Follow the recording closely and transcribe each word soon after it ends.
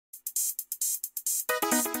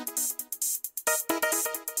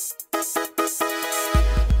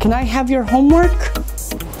can I have your homework?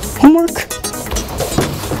 Homework?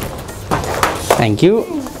 Thank you.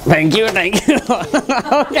 Thank you, thank you.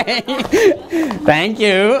 Okay. Thank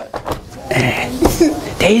you.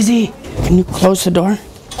 Daisy, can you close the door?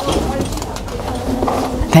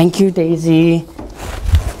 Thank you, Daisy.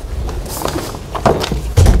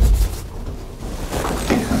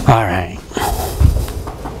 All right.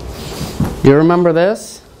 You remember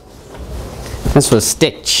this? This was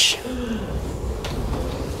Stitch.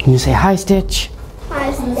 Can you say hi, Stitch?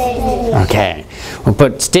 Hi, Stitch. Okay. We'll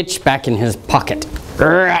put Stitch back in his pocket.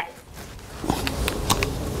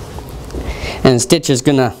 And Stitch is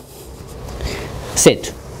gonna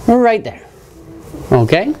sit right there.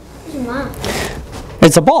 Okay?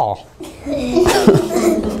 It's a ball.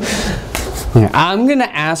 Okay, I'm gonna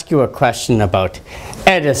ask you a question about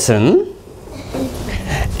Edison,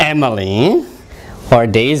 Emily, or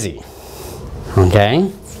Daisy.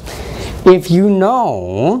 Okay? If you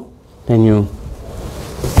know, then you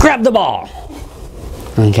grab the ball.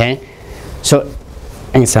 Okay? So,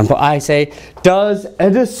 example, I say, does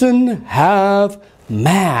Edison have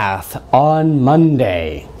math on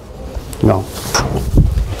Monday? No.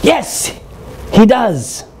 Yes, he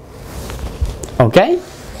does. Okay?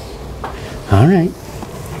 All right.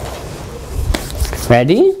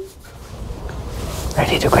 Ready?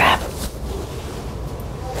 Ready to grab.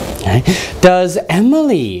 Okay. Does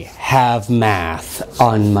Emily have math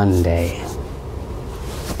on Monday?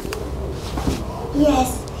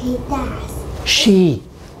 Yes, he does. She.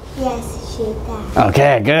 Yes, she does.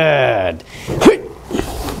 Okay, good.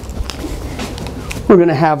 We're going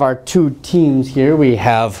to have our two teams here. We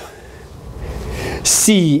have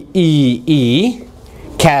CEE,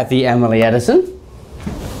 Kathy, Emily, Edison.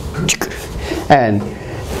 And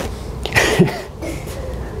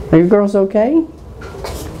are you girls okay?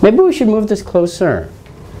 Maybe we should move this closer.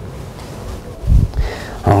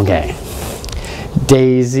 Okay.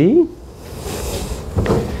 Daisy,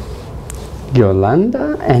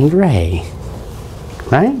 Yolanda, and Ray.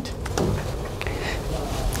 Right?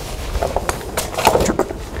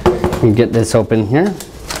 Let me get this open here.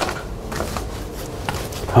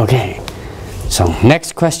 Okay. So,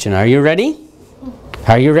 next question. Are you ready?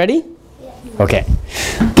 Are you ready? Okay.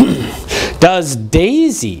 Does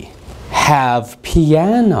Daisy have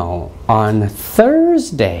piano on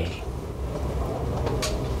Thursday?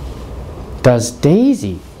 Does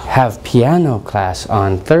Daisy have piano class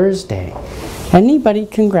on Thursday? Anybody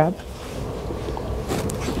can grab.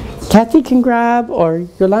 Kathy can grab, or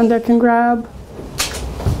Yolanda can grab.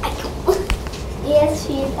 Yes,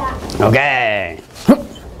 she does. Okay.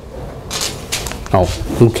 Oh,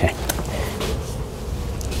 okay.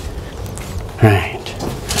 Right.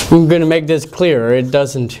 I'm going to make this clearer. It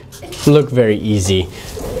doesn't look very easy.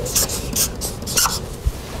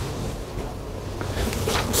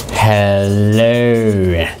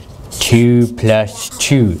 Hello. 2 plus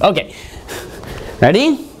 2. Okay.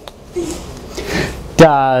 Ready?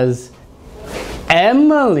 Does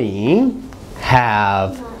Emily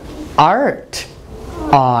have art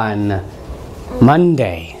on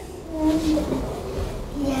Monday?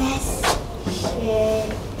 Yes,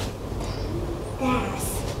 she does.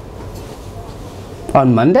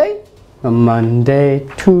 On Monday? On Monday,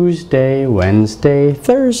 Tuesday, Wednesday,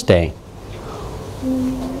 Thursday.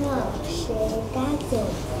 No, she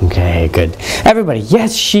doesn't. Okay, good. Everybody,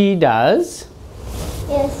 yes, she does.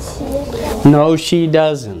 Yes, she does. No, she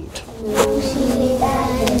doesn't. No, she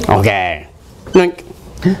doesn't. Okay. Yoink.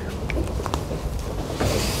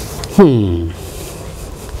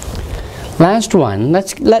 Last one.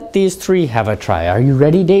 Let's let these three have a try. Are you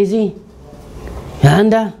ready, Daisy?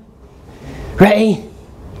 Yolanda? Ray?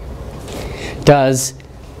 Does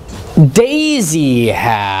Daisy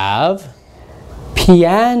have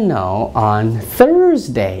piano on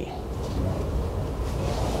Thursday?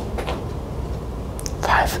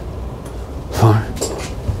 5, 4,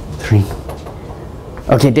 3.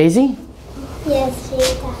 Okay, Daisy? Yes, she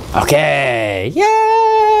does. Okay.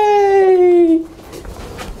 Yay!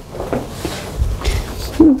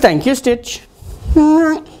 Thank you, Stitch.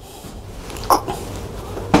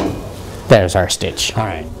 There's our Stitch. All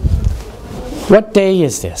right. What day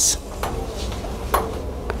is this?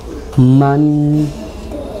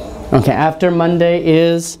 Okay, after Monday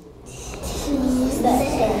is?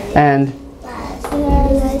 Tuesday. And?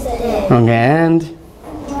 Thursday. Okay, and?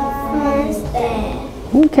 Wednesday.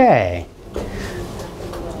 Okay.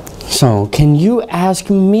 So, can you ask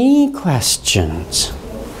me questions?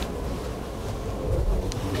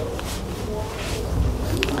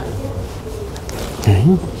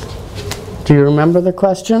 Okay. Do you remember the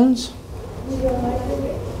questions?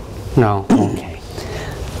 No? Okay.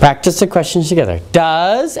 Practice the questions together.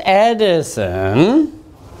 Does Edison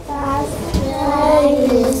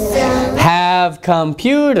have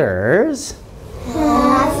computers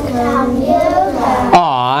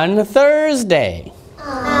on Thursday?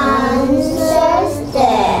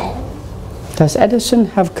 Does Edison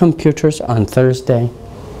have computers on Thursday?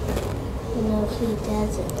 No, he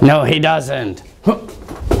doesn't. No, he doesn't.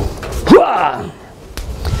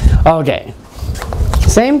 Okay.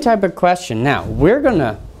 Same type of question. Now, we're going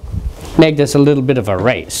to make this a little bit of a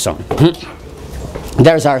race. So,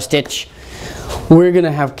 there's our stitch. We're going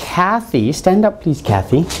to have Kathy, stand up please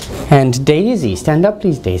Kathy, and Daisy, stand up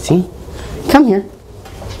please Daisy. Come here.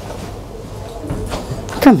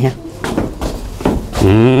 Come here.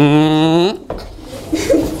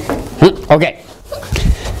 Okay.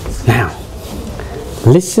 Now,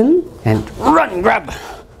 listen and run, grab.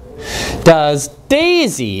 Does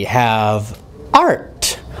Daisy have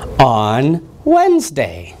art on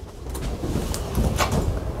Wednesday?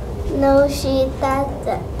 No, she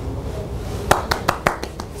doesn't.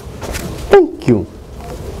 Thank you.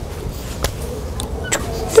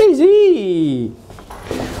 Daisy.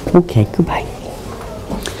 Okay, goodbye.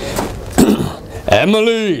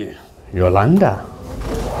 Emily, Yolanda.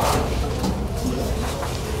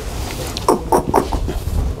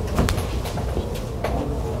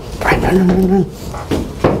 Run.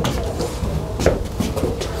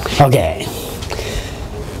 Okay.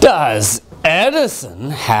 Does Edison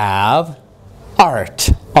have art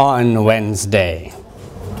on Wednesday?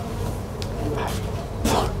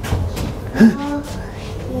 No,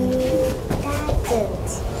 he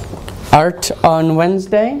doesn't. Art on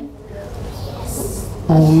Wednesday?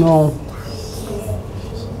 Oh no.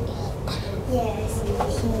 Yes, he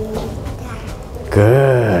does.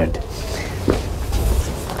 Good.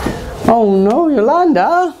 Oh no,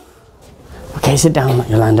 Yolanda. Okay, sit down,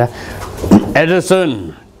 Yolanda.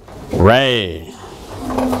 Edison, Ray.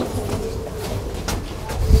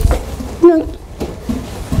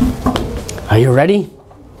 Are you ready?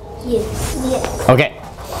 Yes. Okay.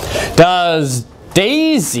 Does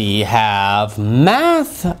Daisy have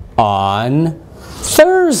math on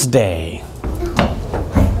Thursday?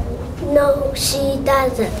 No, she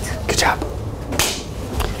doesn't. Good job.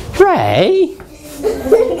 Ray?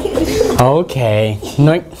 Okay.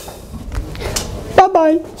 No.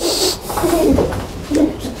 Bye-bye.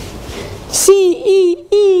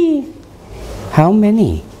 C-E-E. How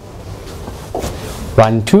many?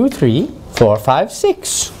 1, 2, 3, 4, 5,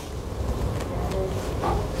 6.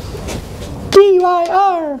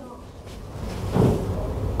 D-Y-R.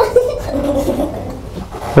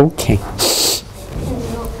 Okay.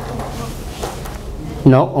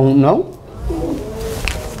 No, oh no.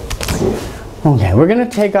 Okay, we're gonna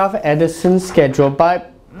take off Edison's schedule. Bye,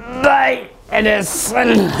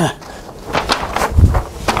 Edison.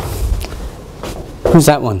 Who's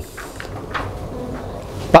that one?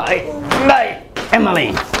 Bye,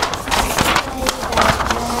 Emily.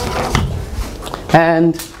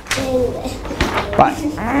 And bye,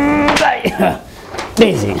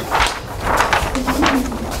 Daisy.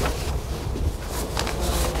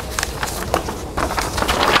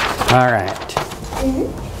 All right.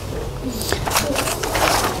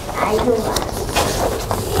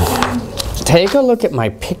 Take a look at my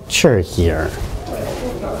picture here.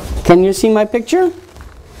 Can you see my picture?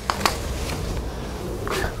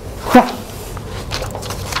 Yeah.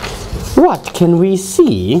 What can we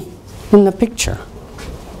see in the picture?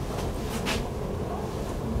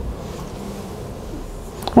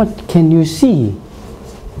 What can you see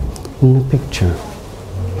in the picture?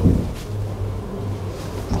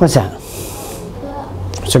 What's that?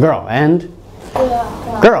 It's a girl and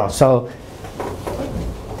girl. So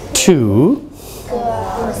two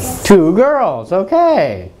girls.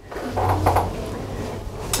 Okay.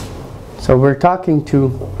 So we're talking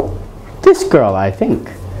to this girl, I think.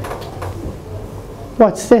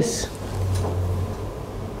 What's this?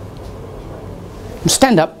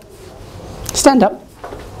 Stand up. Stand up.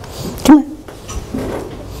 Come here.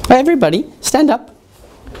 Everybody, stand up.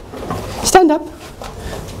 Stand up.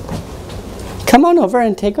 Come on over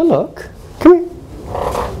and take a look. Come here.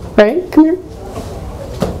 Right, come here.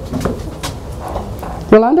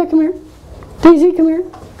 Yolanda, come here. Daisy, come here.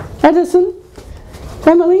 Edison,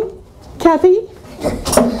 Emily, Kathy.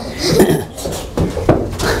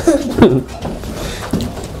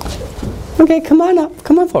 Okay, come on up.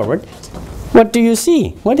 Come on forward. What do you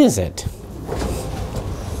see? What is it?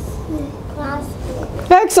 Classroom.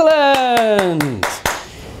 Excellent!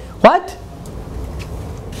 What?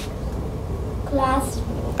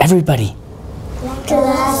 Classroom. Everybody.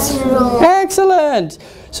 Classroom. Excellent!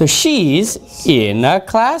 So she's in a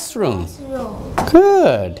classroom.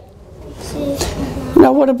 Good.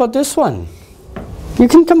 Now what about this one? You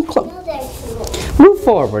can come close. Move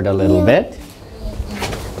forward a little bit.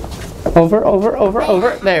 Over, over, over,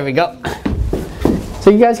 over. There we go. So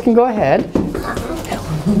you guys can go ahead.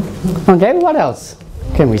 Okay, what else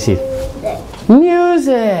can we see?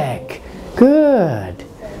 Music. Good.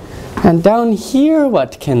 And down here,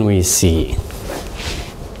 what can we see?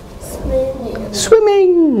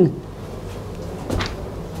 Swimming.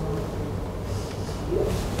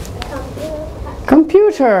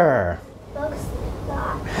 Computer.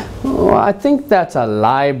 Oh, I think that's a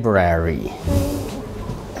library.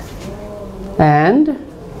 And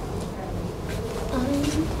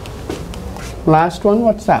last one,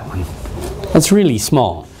 what's that one? That's really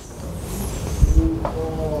small.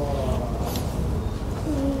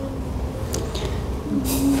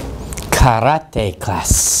 Karate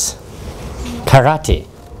class. Karate.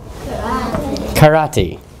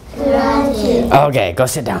 Karate. Okay, go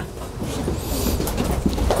sit down.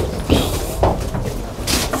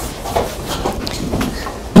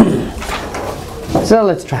 So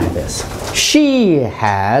let's try this. She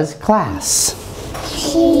has class.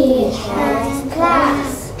 She has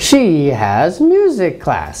class. She has music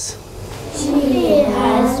class. She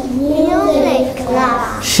has music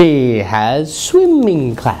class. She has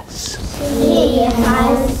swimming class. She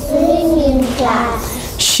has swimming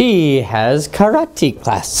class. She has karate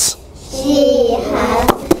class. She has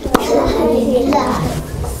karate class.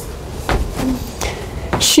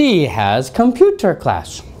 She has computer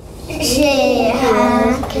class. She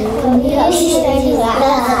has computer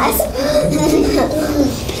class.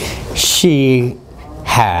 She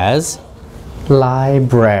has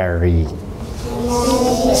library.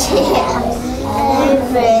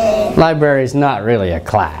 Library is not really a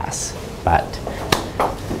class, but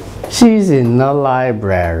she's in the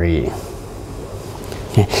library.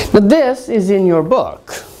 Okay. Now this is in your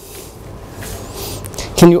book.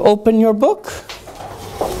 Can you open your book?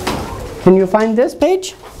 Can you find this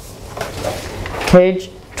page? Page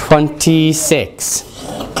 26.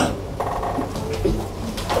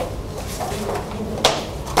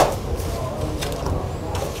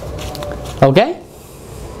 Okay?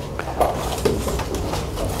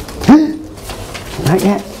 Not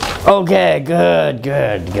yet. Okay, good,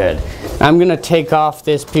 good, good. I'm going to take off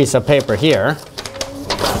this piece of paper here.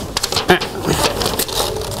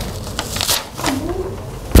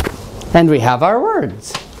 And we have our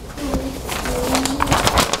words.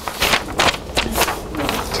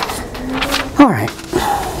 All right.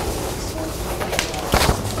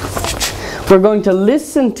 We're going to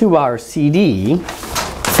listen to our CD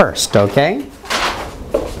first, okay?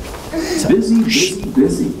 So, busy, busy,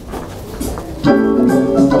 busy.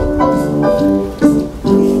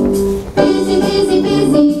 Busy, busy,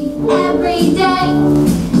 busy, every day.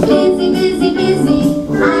 Busy, busy, busy,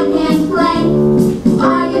 I can't play.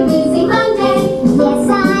 Are you busy Monday? Yes,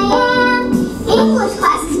 I am. English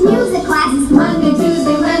classes, music classes, Monday,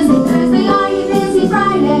 Tuesday, Wednesday, Thursday. Are you busy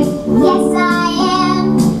Friday? Yes, I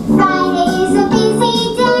am. Friday's a busy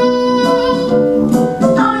day.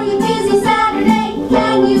 Are you busy Saturday?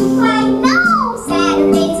 Can you play? No,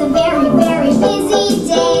 Saturday's a very, very busy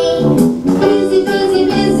day. Busy, busy,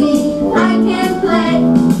 busy, I can't play.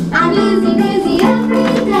 I'm busy, busy every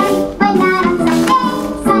day. But not on Sunday.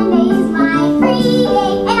 Sunday is my free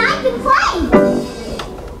day, and I can play.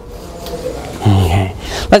 okay.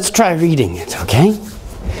 Let's try reading it, okay?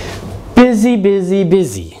 Busy, busy,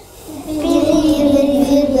 busy.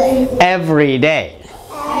 Every day.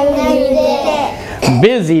 Every day.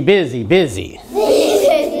 Busy, busy, busy.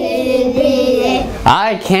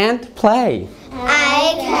 I can't play.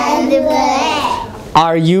 I can play.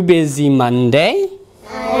 Are you busy Monday?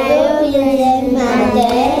 Are you busy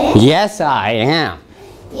Monday? Yes, I am.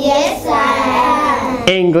 Yes, I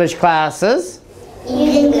English classes, am.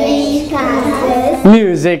 English classes.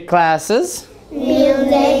 music classes,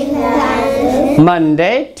 Music classes.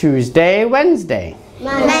 Monday, Tuesday, Wednesday,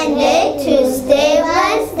 Monday, Tuesday,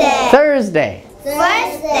 Wednesday. Thursday.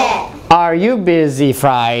 Thursday. Are you busy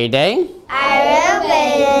Friday? Are you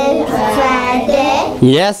busy Friday?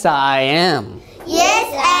 Yes, I am. Yes,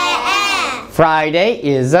 I am. Friday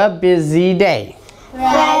is a busy day.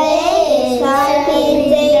 Friday is a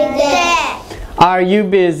busy day. Are you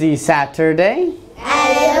busy Saturday?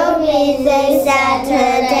 Are you busy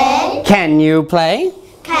Saturday? Can you play?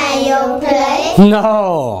 Can you play?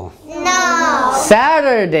 No. No.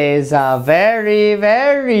 Saturday is a very,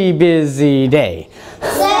 very busy day.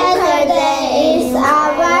 Saturday is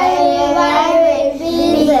a very, very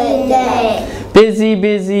busy day. Busy,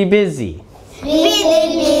 busy, busy. Busy,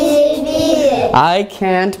 busy, busy. I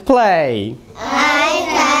can't play. I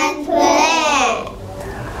can't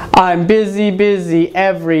play. I'm busy, busy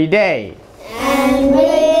every day. I'm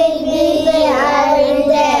really busy every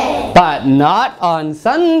day. But not on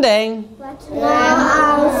Sunday. Not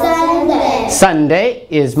on Sunday. Sunday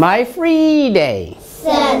is my free day.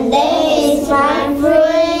 Sunday is my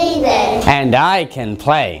free day. And I can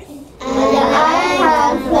play. And I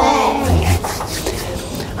can play.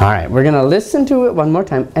 All right, we're going to listen to it one more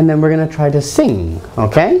time and then we're going to try to sing,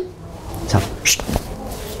 okay? So, shh.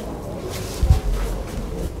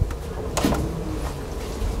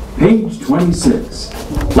 Page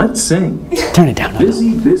 26. Let's sing. Turn it down.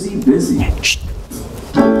 Busy, busy, busy. Shh.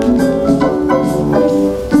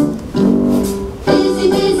 Busy,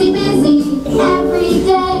 busy, busy every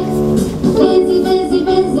day. Busy, busy,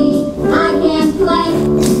 busy, I can't play.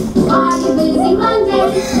 Are you busy Monday?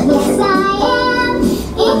 Yes, I am.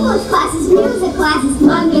 English classes, music classes.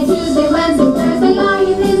 Monday, Tuesday, Wednesday, Thursday. Are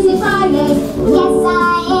you busy Friday? Yes, I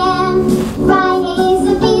am. Friday is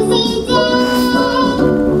a busy day.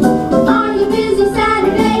 Are you busy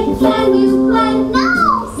Saturday? Can you play? No,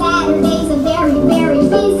 Saturday's a very, very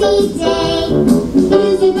busy day.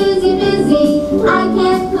 Busy, busy, busy, I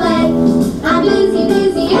can't play. I'm busy,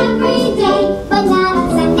 busy every day. But not on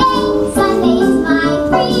Sunday. Sunday is my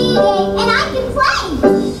free day. And I can play.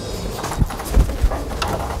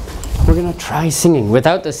 We're going to try singing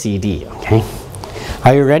without the CD, okay?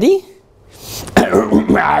 Are you ready?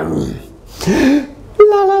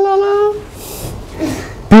 La la la la.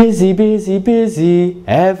 Busy, busy, busy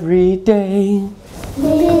every day. Busy,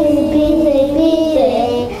 busy,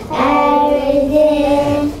 busy every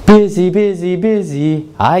day. Busy, busy, busy,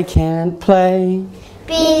 I can't play.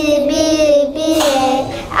 Busy, busy, busy,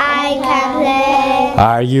 I can play.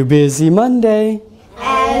 Are you busy Monday?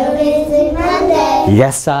 I'm busy Monday.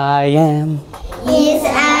 Yes, I am. Yes,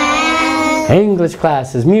 I am. English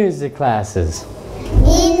classes, music classes.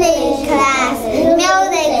 English class,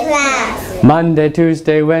 music class. Monday,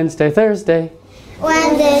 Tuesday, Wednesday, Thursday.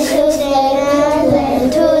 Monday, Tuesday, Wednesday,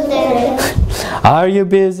 Tuesday. Are you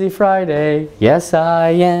busy Friday? Yes, I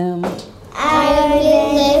am. I'm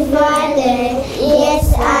busy Friday.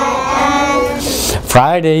 Yes, I am.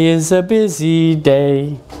 Friday is a busy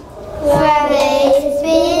day. Friday is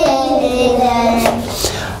busy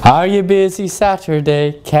day. Are you busy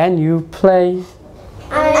Saturday? Can you play?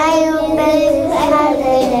 I'm busy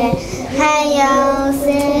Saturday. Can you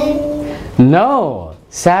sing? No,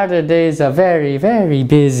 Saturday's a very, very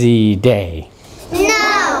busy day.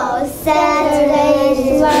 No, Saturday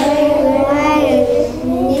is very,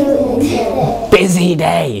 Busy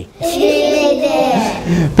day. busy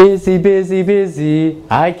day. Busy, busy, busy,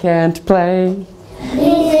 I can't play.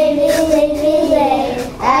 Busy, busy, busy,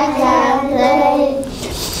 I can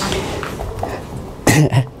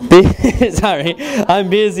play. Sorry, I'm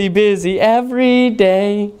busy, busy every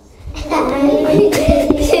day.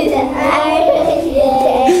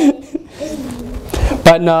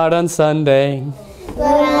 But not on Sunday. But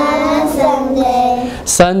on Sunday,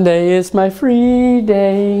 Sunday is my free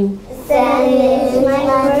day. Sunday is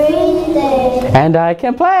my free day. And I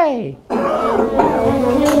can play. All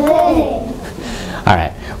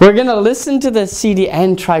right, we're going to listen to the CD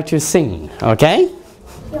and try to sing, okay?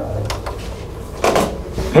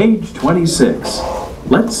 Page 26.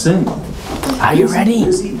 Let's sing. Are you ready?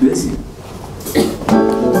 Busy, busy.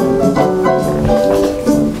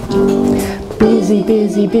 Busy,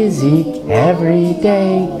 busy, busy every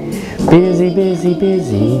day. Busy, busy,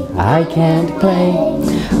 busy, I can't play.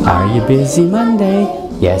 Are you busy Monday?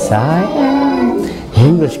 Yes, I am.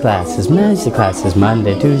 English classes, music classes,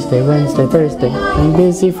 Monday, Tuesday, Wednesday, Thursday. I'm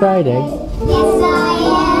busy Friday. Yes, I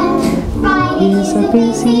am. Friday It's a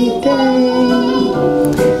busy day.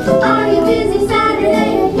 Are you busy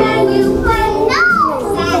Saturday? Can you play? No,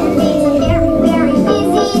 Saturday's a very, very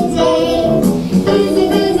busy day. Busy,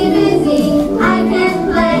 busy, busy, I can't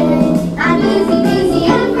play. I'm busy, busy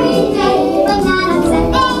every day. But not on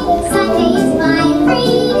Sunday. Sunday is my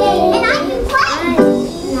free day. And I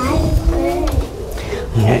can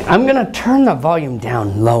play. Okay, I'm gonna turn the volume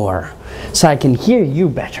down lower so I can hear you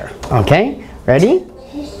better. Okay, ready?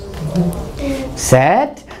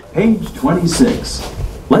 Set. Page 26.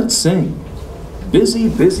 Let's sing. Busy,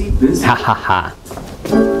 busy, busy. Ha ha ha.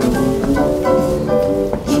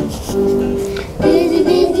 Busy,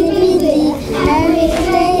 busy, busy, every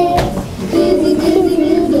day. Busy, busy,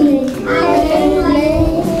 busy, I can't play.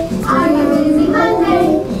 Are you busy Monday?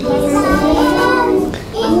 Yes, I am.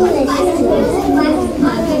 English classes, music classes.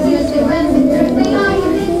 Monday, Tuesday, Wednesday, Thursday. Are you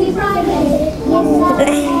busy Friday? Yes, I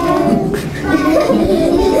am.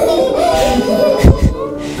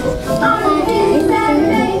 Are you busy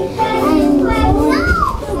Saturday? Can you play?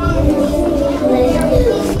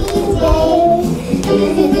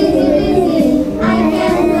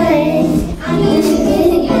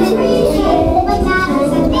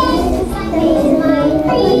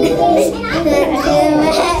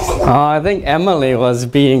 Oh, I think Emily was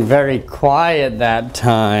being very quiet that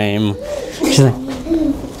time. She's like,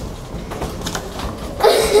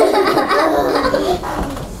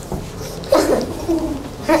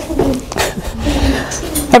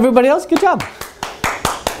 everybody else, good job.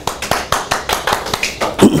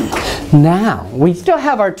 Now, we still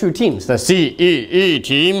have our two teams, the CEE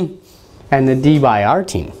team and the DYR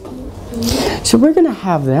team. So we're going to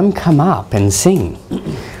have them come up and sing.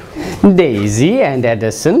 Daisy and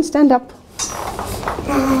Edison, stand up.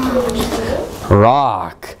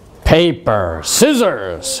 Rock, paper,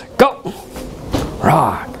 scissors, go.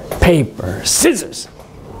 Rock, paper, scissors.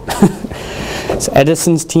 So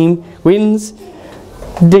Edison's team wins.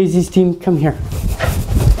 Daisy's team, come here.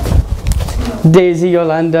 Daisy,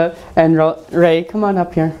 Yolanda, and Ray, come on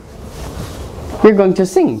up here. You're going to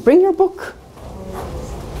sing. Bring your book.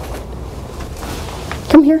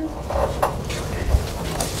 Come here.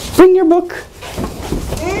 Bring your book.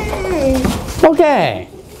 Okay.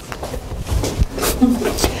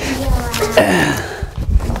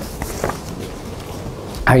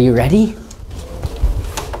 Are you ready?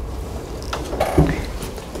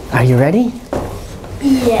 Are you ready?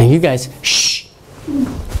 Yes. And you guys, shh.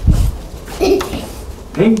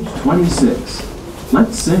 Page 26.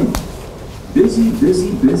 Let's sing. Busy,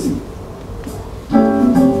 busy, busy.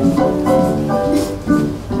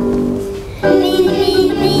 Busy,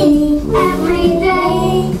 busy, every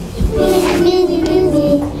day. Busy, busy, busy,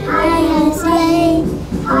 I can say.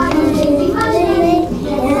 On a busy Monday,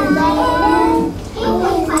 yes I am.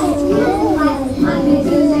 Monday,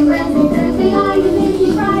 Tuesday, Wednesday, Thursday, are you busy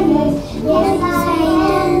Friday? Yes I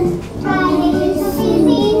am. Friday is a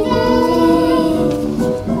busy day.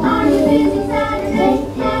 Are you busy Saturday?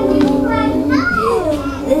 Can you write?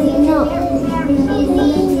 No. Very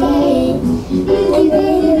busy day. Busy,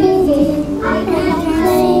 busy, busy, I can't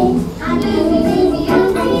play. I'm busy, busy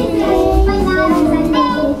every day. But now it's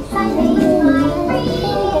Sunday. Sunday is my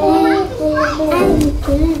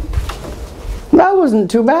free day. That wasn't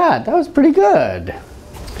too bad. That was pretty good.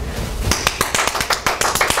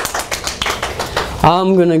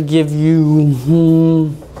 I'm gonna give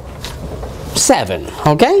you 7,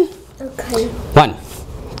 okay? Okay. 1,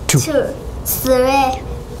 2, 2, 3.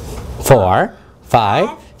 4, 5,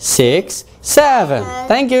 6, 7.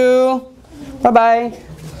 Thank you. Bye-bye.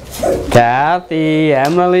 Kathy,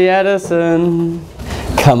 Emily, Edison.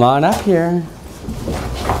 Come on up here.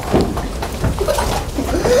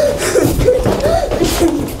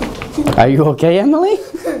 Are you okay, Emily?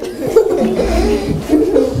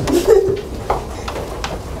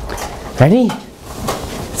 Ready?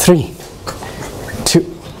 3, 2.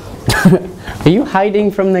 Are you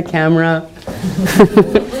hiding from the camera?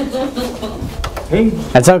 Hey,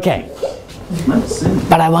 That's okay, let's sing.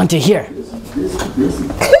 but I want to hear. Busy, busy.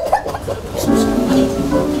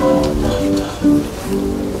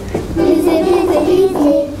 Busy, busy,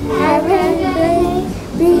 busy, I can play.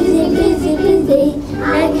 Busy, busy, busy,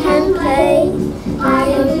 I can play. I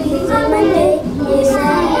am busy Monday, yes I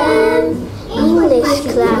am. English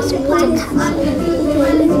class, what a class. Busy,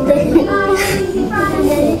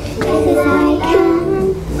 Friday, yes I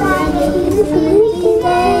am. Friday is a busy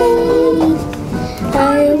day. I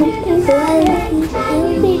am busy Friday,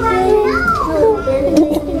 busy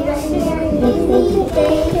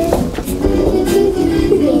day.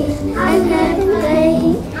 I can play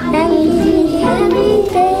every day.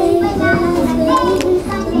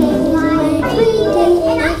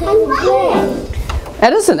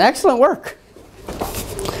 Edison, excellent work.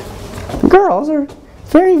 The girls are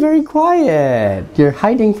very, very quiet. You're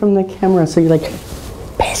hiding from the camera, so you're like,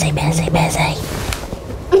 busy, busy, busy.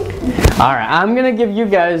 All right, I'm gonna give you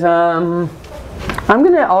guys, I'm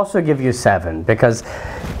gonna also give you 7 because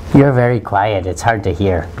you're very quiet. It's hard to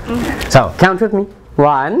hear. So count with me.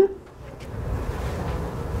 1,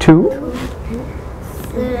 2,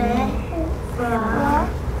 3, 4,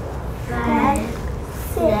 5,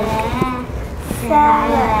 6,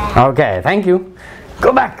 7. Okay, thank you.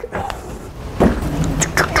 Go back.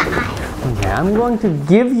 Okay, I'm going to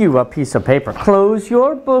give you a piece of paper. Close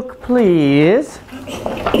your book, please.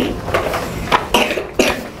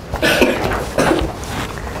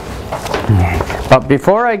 But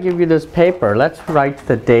before I give you this paper, let's write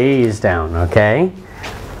the days down, okay?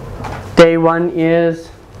 Day 1 is?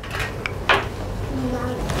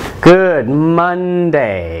 Good,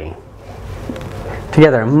 Monday.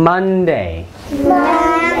 Together, Monday.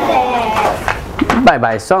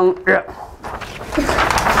 Bye-bye, song.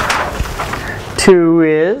 2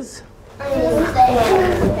 is?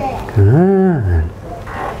 Good.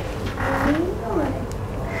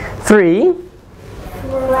 3?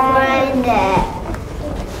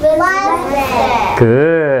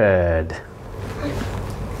 Good. Good.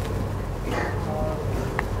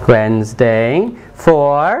 Wednesday.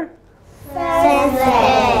 4.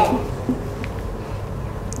 Thursday.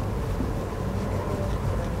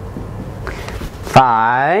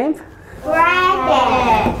 5.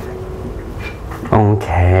 Friday.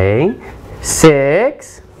 Okay.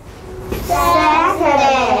 6.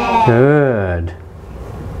 Saturday. Good.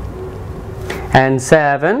 And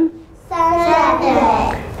 7.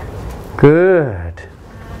 Saturday. Good.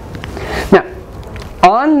 Now,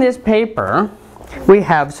 on this paper, we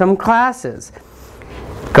have some classes.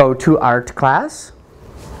 Go to art class.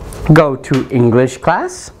 Go to English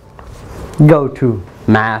class. Go to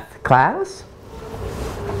math class.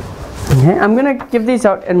 Okay, I'm going to give these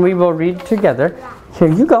out and we will read together.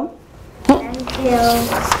 Here you go. Thank you.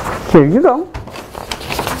 Here you go.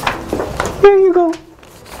 Here you go.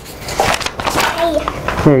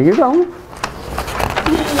 Here you go.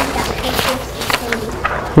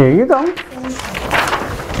 Here you go.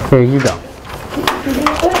 Here you go.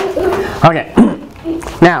 Okay.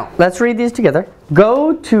 Now, let's read these together.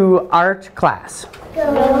 Go to art class. Go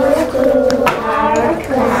to art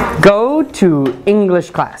class. Go to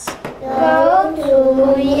English class. Go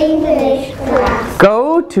to English class.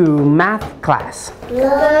 Go to math class. Go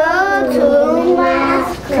to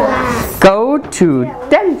math class. Go to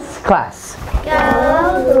dance class. Go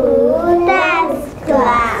to dance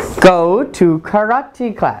class. Go to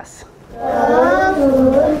karate class. Go to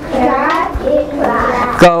karate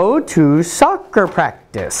class. Go to soccer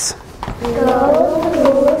practice. Go to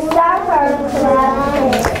soccer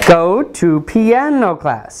class. Go to piano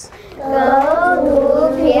class. Go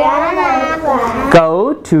to piano class.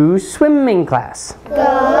 Go to swimming class.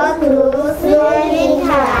 Go to swimming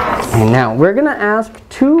class. And now we're going to ask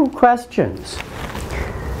 2 questions.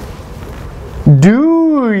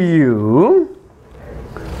 Do you?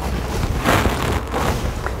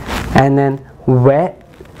 And then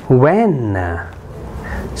when?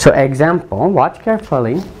 So example, watch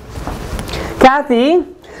carefully. Kathy,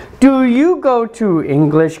 do you go to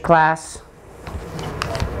English class?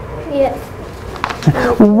 Yes.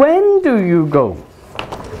 When do you go?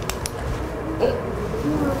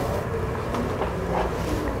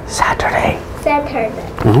 Saturday. Saturday.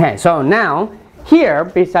 Okay, so now here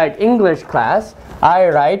beside English class, I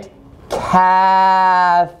write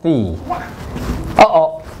Kathy.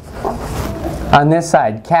 Uh-oh. On this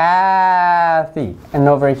side, Kathy. And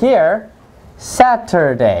over here,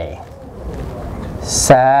 Saturday.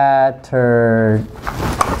 Saturday.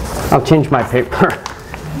 I'll change my paper.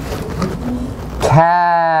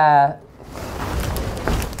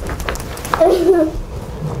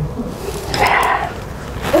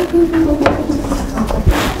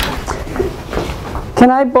 Can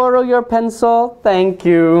I borrow your pencil? Thank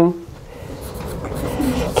you.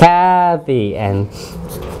 Kathy and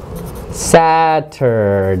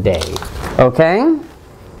Saturday. Okay?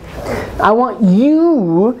 I want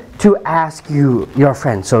you to ask your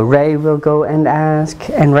friend. So Ray will go and ask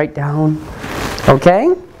and write down.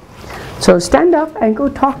 Okay? So stand up and go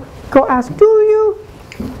talk. Go ask. Do you?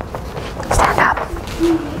 Stand up.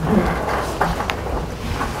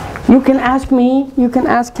 You can ask me. You can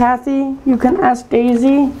ask Kathy. You can ask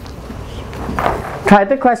Daisy. Try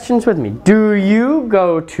the questions with me. Do you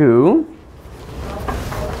go to?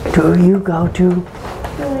 Do you go to?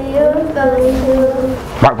 Do you go to?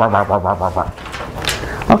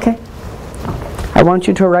 Okay. I want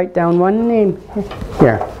you to write down one name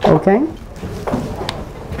here. Okay?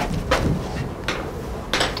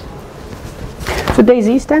 So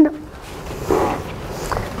Daisy, stand up.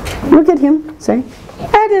 Look at him. Say,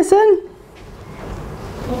 Edison.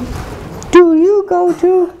 Do you go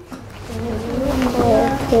to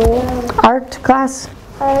art class?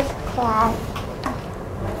 Art class.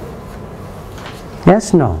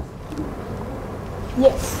 Yes, no?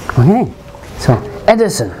 Yes. Okay. So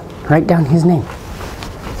Edison, write down his name.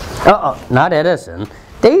 Uh-oh, not Edison.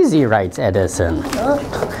 Daisy writes Edison.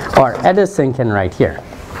 Or Edison can write here.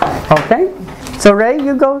 Okay? So Ray,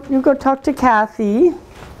 you go talk to Kathy.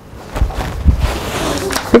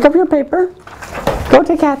 Pick up your paper. Go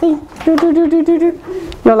to Kathy. Do.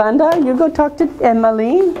 Yolanda, you go talk to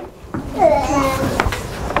Emily.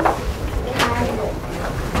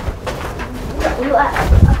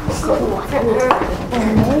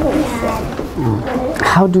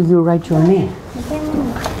 How do you write your name?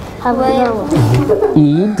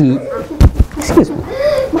 E-D. Excuse me.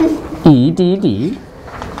 E-D-D.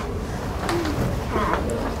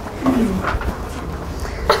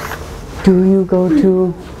 Do you go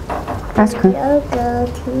to? Ask her. You go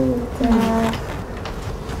to the.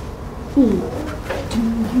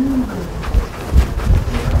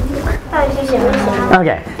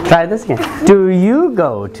 Okay, try this again. Do you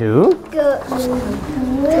go to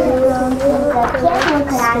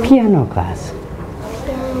piano class?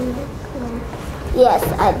 Yes,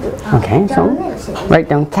 I do. Okay, so write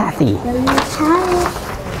down Kathy.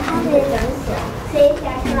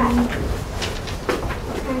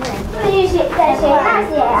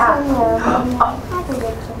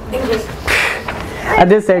 At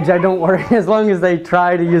this age, I don't worry as long as they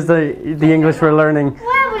try to use the English we're learning.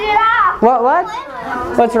 What?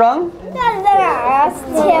 What's wrong?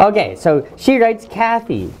 Okay, so she writes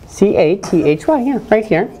Kathy. C-A-T-H-Y, yeah, right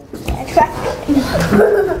here.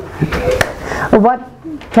 What,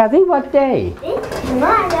 Kathy, what day?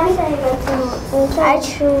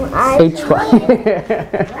 H-Y.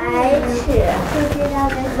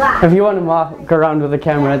 If you want to walk around with the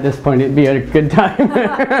camera at this point, it'd be a good time.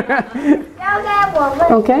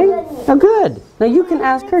 Okay, oh good. Now you can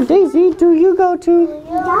ask her, Daisy, do you go to...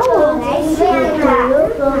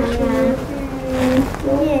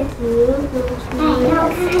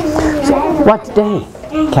 What day,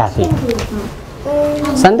 Kathy?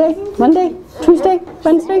 Sunday? Monday? Tuesday?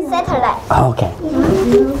 Wednesday? Saturday. Okay.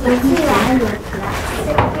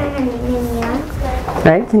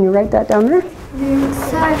 Right, can you write that down there?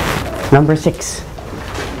 Number 6.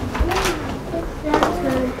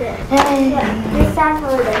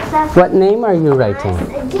 What name are you writing?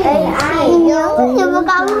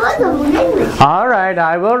 All right,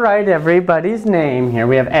 I will write everybody's name here.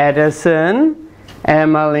 We have Edison,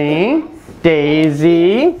 Emily,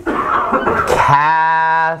 Daisy,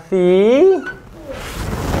 Kathy,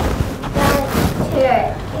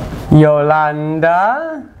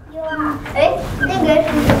 Yolanda,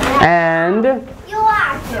 and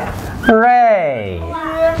Ray.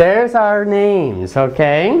 There's our names,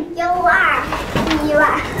 okay?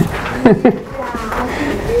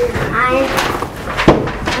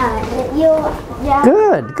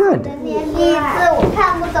 Good, good.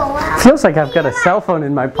 Feels like I've got a cell phone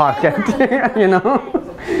in my pocket, you know?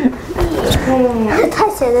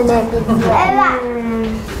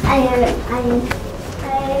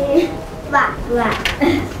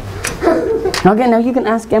 Okay, now you can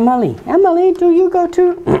ask Emily. Emily, do you go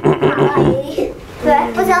to...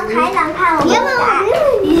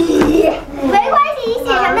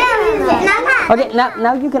 Okay,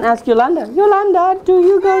 now you can ask Yolanda. Yolanda, do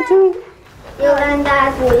you go to...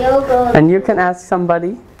 And you can ask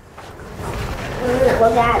somebody.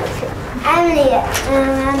 Emily,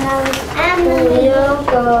 do you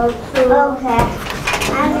go to... Okay.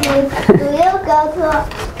 Emily, do you go to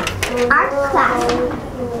art class?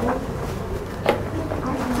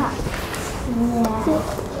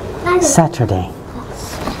 Saturday.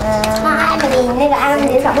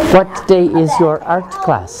 What day is your art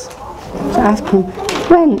class? Ask him,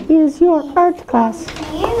 when is your art class?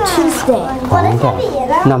 Tuesday.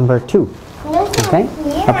 Okay. Number 2. Okay?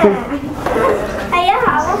 Up here.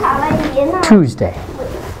 Tuesday.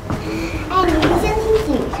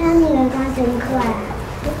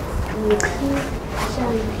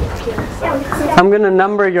 I'm going to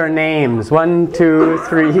number your names. 1, 2,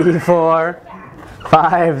 3, 4,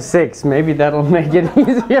 5, 6. Maybe that'll make it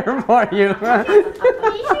easier for you.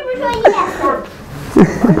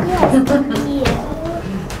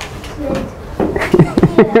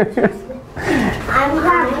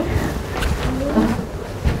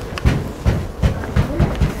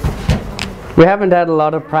 We haven't had a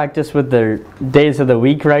lot of practice with their days of the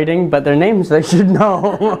week writing, but their names they should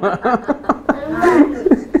know.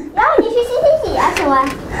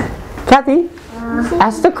 Kathy,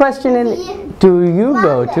 ask the question in, do you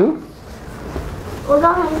go to?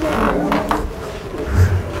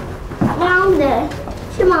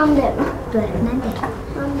 Monday.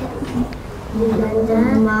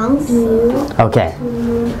 Okay.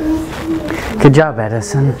 Good job,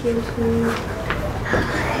 Edison.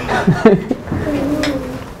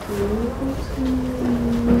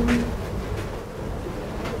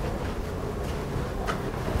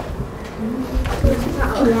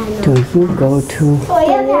 Do you go to...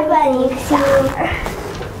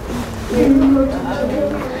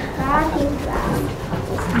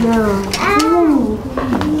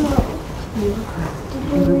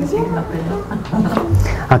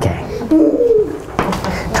 Okay.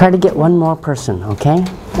 Try to get one more person, okay?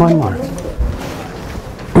 One more.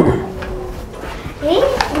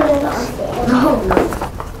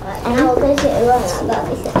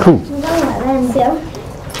 Who?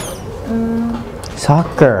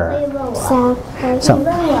 Soccer. So,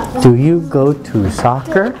 do you go to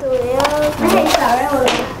soccer? Me?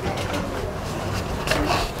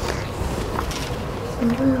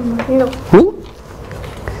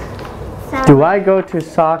 Do I go to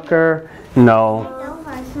soccer No,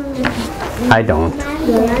 I don't.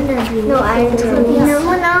 No, I don't. 能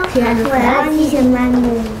不能我要记性慢点？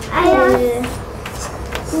哎呀，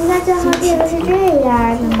应该最后这个是这样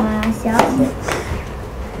的吗？小写。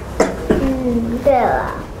对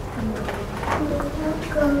了。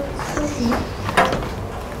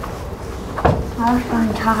好，帮你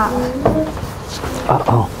抄好了。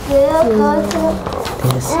Uh-oh.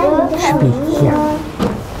 This should be here.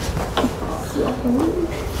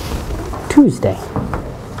 Tuesday.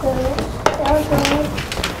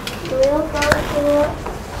 We'll go to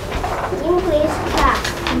English class.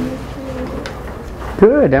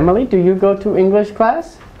 Good. Emily, do you go to English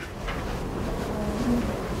class?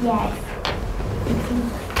 Yes.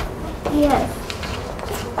 Yes.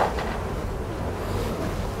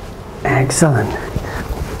 Excellent.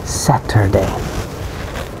 Saturday.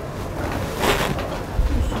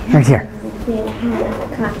 Right here.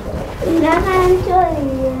 你来看这里，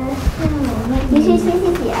你是星期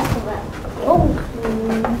几啊？什么？哦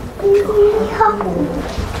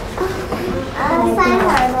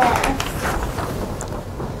，Saturday.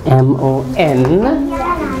 M-O-N.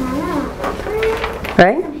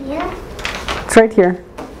 Right? It's right here.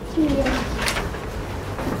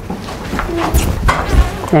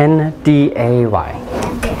 N-D-A-Y.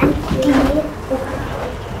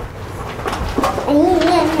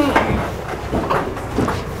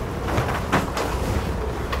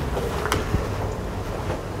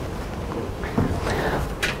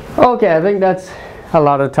 Okay, I think that's a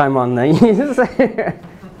lot of time on these.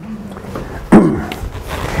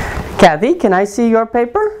 Kathy, can I see your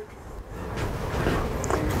paper?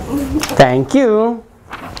 Thank you.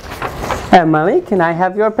 Emily, can I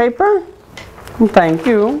have your paper? Thank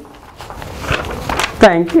you.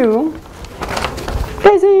 Thank you.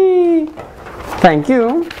 Daisy! Thank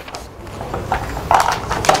you.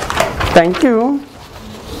 Thank you.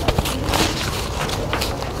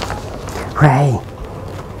 Ray.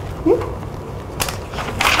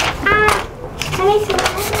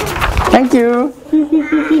 Thank you.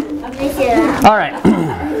 All right.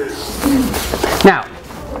 Now,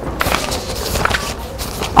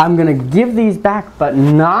 I'm going to give these back, but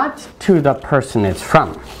not to the person it's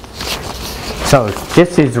from. So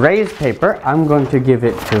this is Ray's paper. I'm going to give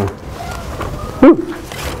it to... Whew.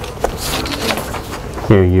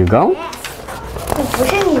 Here you go.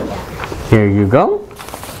 Here you go.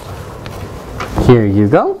 Here you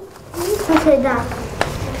go.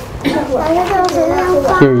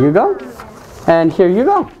 Here you go. And here you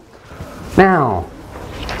go. Now,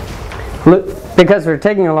 look, because we're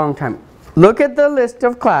taking a long time, look at the list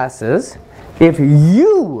of classes. If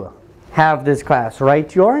you have this class,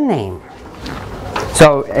 write your name.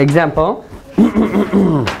 So, example,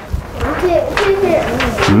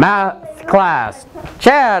 math class.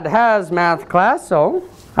 Chad has math class, so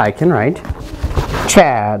I can write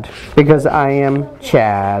Chad because I am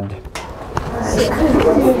Chad.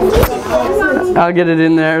 I'll get it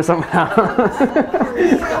in there somehow.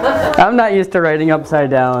 I'm not used to writing upside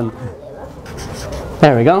down.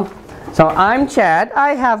 There we go. So I'm Chad.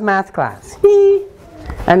 I have math class.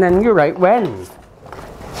 And then you write when.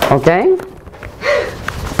 Okay?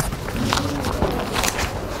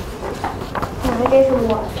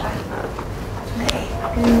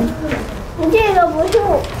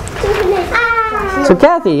 So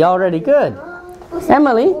Kathy, already good.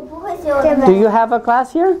 Emily, do you have a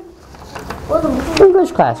class here?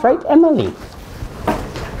 English class, right? Emily.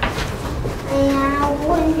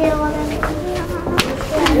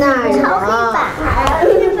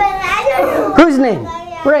 Whose name?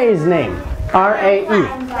 Ray's name. R-A-E.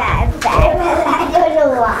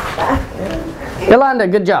 Yolanda,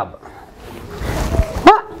 good job.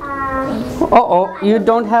 What? Uh-oh, you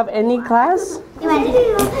don't have any class?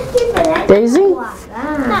 Daisy?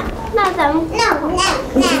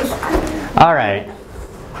 All right.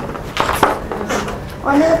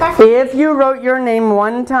 If you wrote your name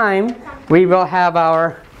one time, we will have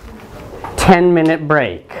our 10-minute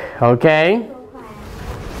break, okay?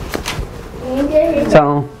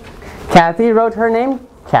 So, Kathy wrote her name.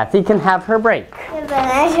 Kathy can have her break.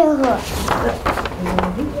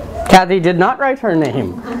 Kathy did not write her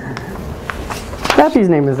name. Kathy's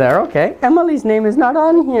name is there, okay. Emily's name is not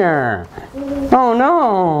on here. Oh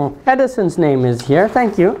no, Edison's name is here.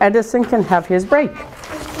 Thank you. Edison can have his break.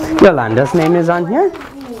 Yolanda's name is on here.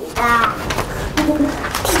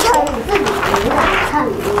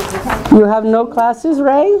 You have no classes,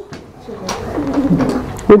 Ray?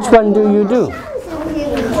 Which one do you do?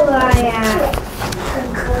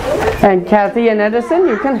 And Kathy and Edison,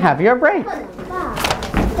 you can have your break.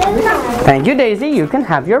 Thank you, Daisy. You can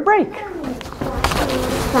have your break.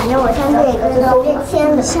 反正我上这个就随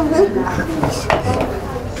便签的。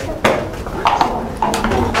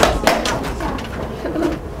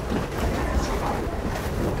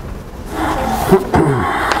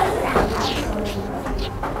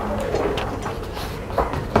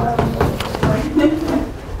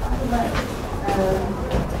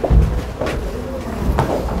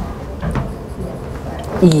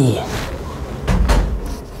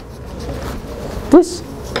This,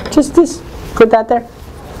 just this. Put that there.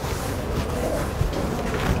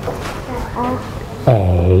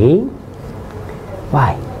 A.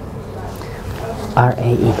 Y.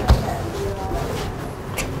 R-A-E.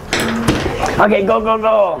 Okay, go, go,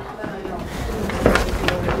 go.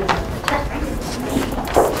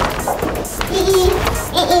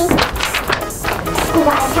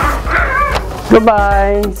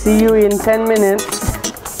 Goodbye. See you in 10 minutes.